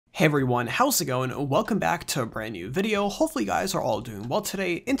Hey everyone, how's it going? Welcome back to a brand new video. Hopefully you guys are all doing well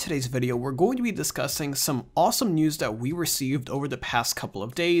today. In today's video, we're going to be discussing some awesome news that we received over the past couple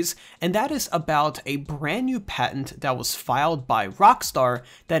of days, and that is about a brand new patent that was filed by Rockstar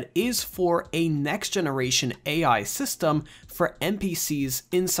that is for a next generation AI system for NPCs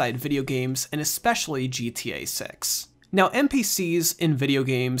inside video games and especially GTA 6. Now, NPCs in video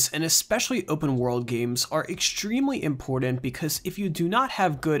games, and especially open world games, are extremely important because if you do not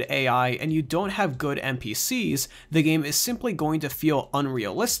have good AI and you don't have good NPCs, the game is simply going to feel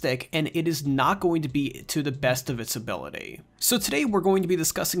unrealistic and it is not going to be to the best of its ability. So today we're going to be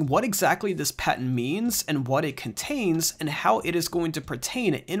discussing what exactly this patent means and what it contains and how it is going to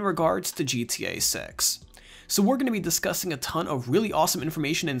pertain in regards to GTA 6. So we're going to be discussing a ton of really awesome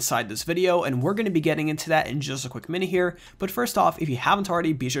information inside this video, and we're going to be getting into that in just a quick minute here. But first off, if you haven't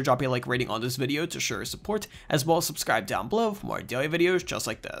already, be sure to drop a like rating on this video to show your support, as well as subscribe down below for more daily videos just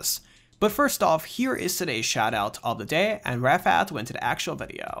like this. But first off, here is today's shout out of the day, and right after that, we'll into the actual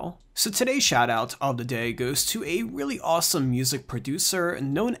video. So today's shout out of the day goes to a really awesome music producer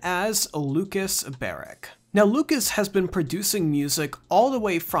known as Lucas Barrick. Now, Lucas has been producing music all the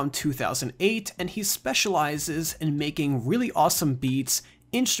way from 2008, and he specializes in making really awesome beats,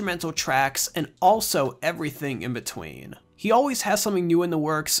 instrumental tracks, and also everything in between. He always has something new in the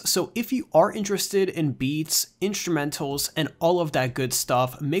works, so if you are interested in beats, instrumentals, and all of that good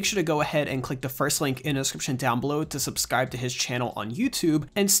stuff, make sure to go ahead and click the first link in the description down below to subscribe to his channel on YouTube,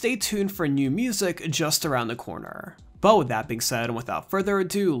 and stay tuned for new music just around the corner. But with that being said, and without further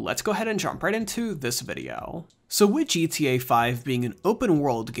ado, let's go ahead and jump right into this video. So with GTA 5 being an open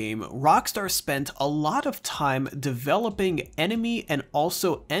world game, Rockstar spent a lot of time developing enemy and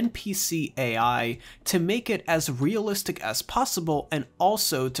also NPC AI to make it as realistic as possible and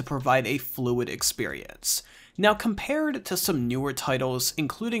also to provide a fluid experience. Now, compared to some newer titles,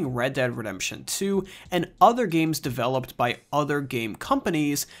 including Red Dead Redemption 2 and other games developed by other game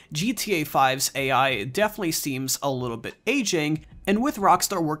companies, GTA 5's AI definitely seems a little bit aging, and with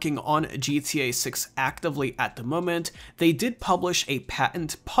Rockstar working on GTA 6 actively at the moment, they did publish a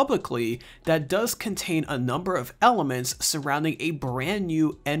patent publicly that does contain a number of elements surrounding a brand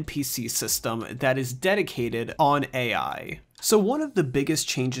new NPC system that is dedicated on AI. So one of the biggest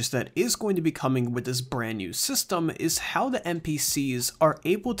changes that is going to be coming with this brand new system is how the NPCs are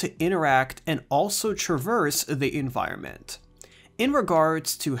able to interact and also traverse the environment. In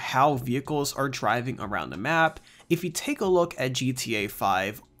regards to how vehicles are driving around the map, if you take a look at GTA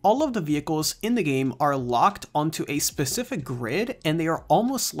 5, all of the vehicles in the game are locked onto a specific grid and they are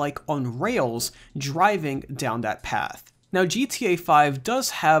almost like on rails driving down that path. Now, GTA 5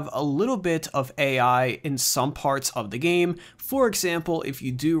 does have a little bit of AI in some parts of the game. For example, if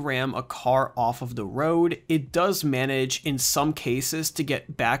you do ram a car off of the road, it does manage in some cases to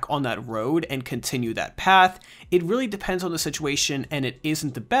get back on that road and continue that path. It really depends on the situation and it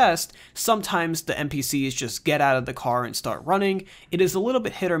isn't the best. Sometimes the NPCs just get out of the car and start running. It is a little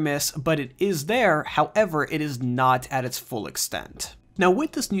bit hit or miss, but it is there. However, it is not at its full extent. Now,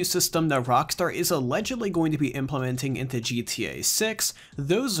 with this new system that Rockstar is allegedly going to be implementing into GTA 6,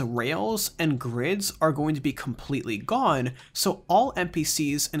 those rails and grids are going to be completely gone, so all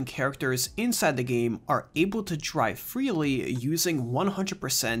NPCs and characters inside the game are able to drive freely using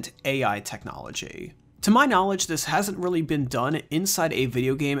 100% AI technology. To my knowledge, this hasn't really been done inside a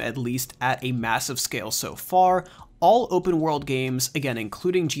video game, at least at a massive scale so far. All open world games, again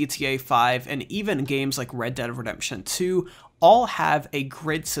including GTA 5 and even games like Red Dead Redemption 2, all have a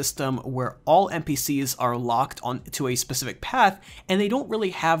grid system where all NPCs are locked onto a specific path and they don't really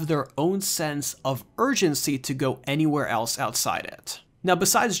have their own sense of urgency to go anywhere else outside it. Now,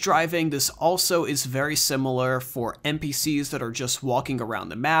 besides driving, this also is very similar for NPCs that are just walking around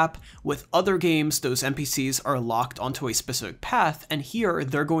the map. With other games, those NPCs are locked onto a specific path, and here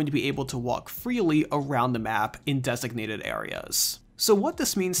they're going to be able to walk freely around the map in designated areas. So what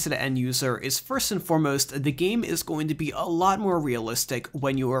this means to the end user is, first and foremost, the game is going to be a lot more realistic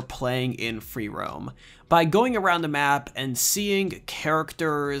when you are playing in free roam. By going around the map and seeing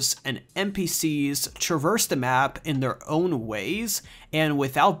characters and NPCs traverse the map in their own ways, and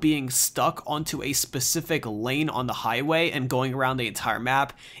without being stuck onto a specific lane on the highway and going around the entire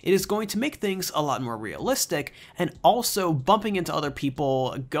map, it is going to make things a lot more realistic, and also bumping into other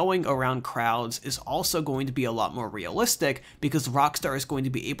people, going around crowds is also going to be a lot more realistic because Rockstar is going to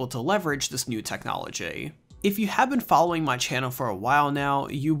be able to leverage this new technology. If you have been following my channel for a while now,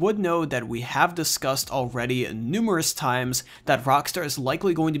 you would know that we have discussed already numerous times that Rockstar is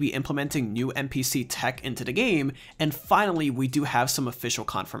likely going to be implementing new NPC tech into the game, and finally we do have some official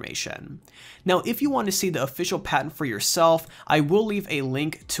confirmation. Now if you want to see the official patent for yourself, I will leave a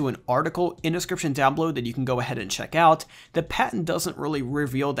link to an article in the description down below that you can go ahead and check out. The patent doesn't really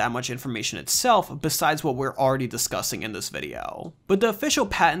reveal that much information itself besides what we're already discussing in this video. But the official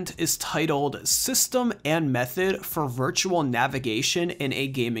patent is titled System and Method for Virtual Navigation in a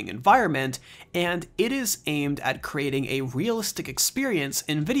Gaming Environment, and it is aimed at creating a realistic experience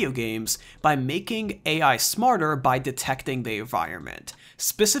in video games by making AI smarter by detecting the environment.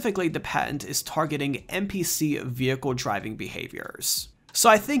 Specifically, the patent is targeting NPC vehicle driving behaviors. So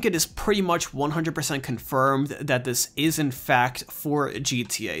I think it is pretty much 100% confirmed that this is in fact for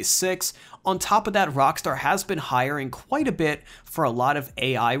GTA 6. On top of that, Rockstar has been hiring quite a bit for a lot of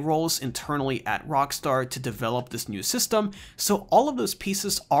AI roles internally at Rockstar to develop this new system, so all of those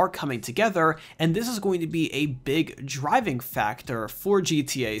pieces are coming together, and this is going to be a big driving factor for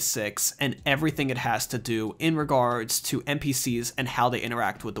GTA 6 and everything it has to do in regards to NPCs and how they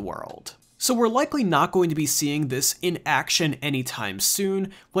interact with the world. So we're likely not going to be seeing this in action anytime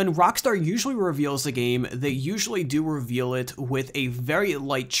soon. When Rockstar usually reveals a game, they usually do reveal it with a very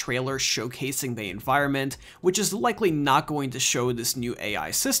light trailer showcasing the environment, which is likely not going to show this new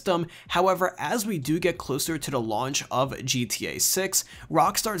AI system. However, as we do get closer to the launch of GTA 6,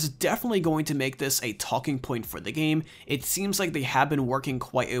 Rockstar is definitely going to make this a talking point for the game. It seems like they have been working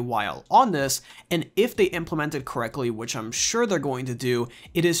quite a while on this, and if they implement it correctly, which I'm sure they're going to do,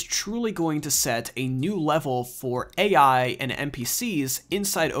 it is truly going to set a new level for AI and NPCs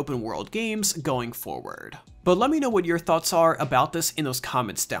inside open world games going forward. But let me know what your thoughts are about this in those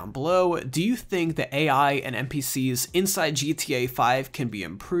comments down below. Do you think the AI and NPCs inside GTA 5 can be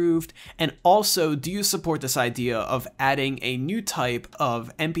improved? And also, do you support this idea of adding a new type of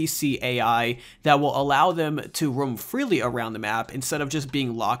NPC AI that will allow them to roam freely around the map instead of just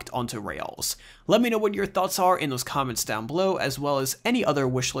being locked onto rails? Let me know what your thoughts are in those comments down below, as well as any other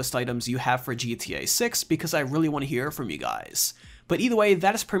wishlist items you have for GTA 6, because I really want to hear from you guys. But either way,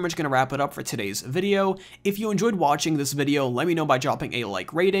 that is pretty much going to wrap it up for today's video. If you enjoyed watching this video, let me know by dropping a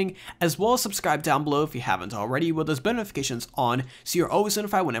like rating, as well as subscribe down below if you haven't already with those bell notifications on so you're always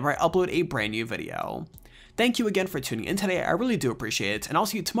notified whenever I upload a brand new video. Thank you again for tuning in today, I really do appreciate it, and I'll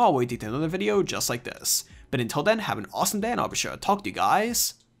see you tomorrow with another video just like this. But until then, have an awesome day, and I'll be sure to talk to you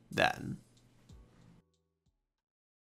guys then.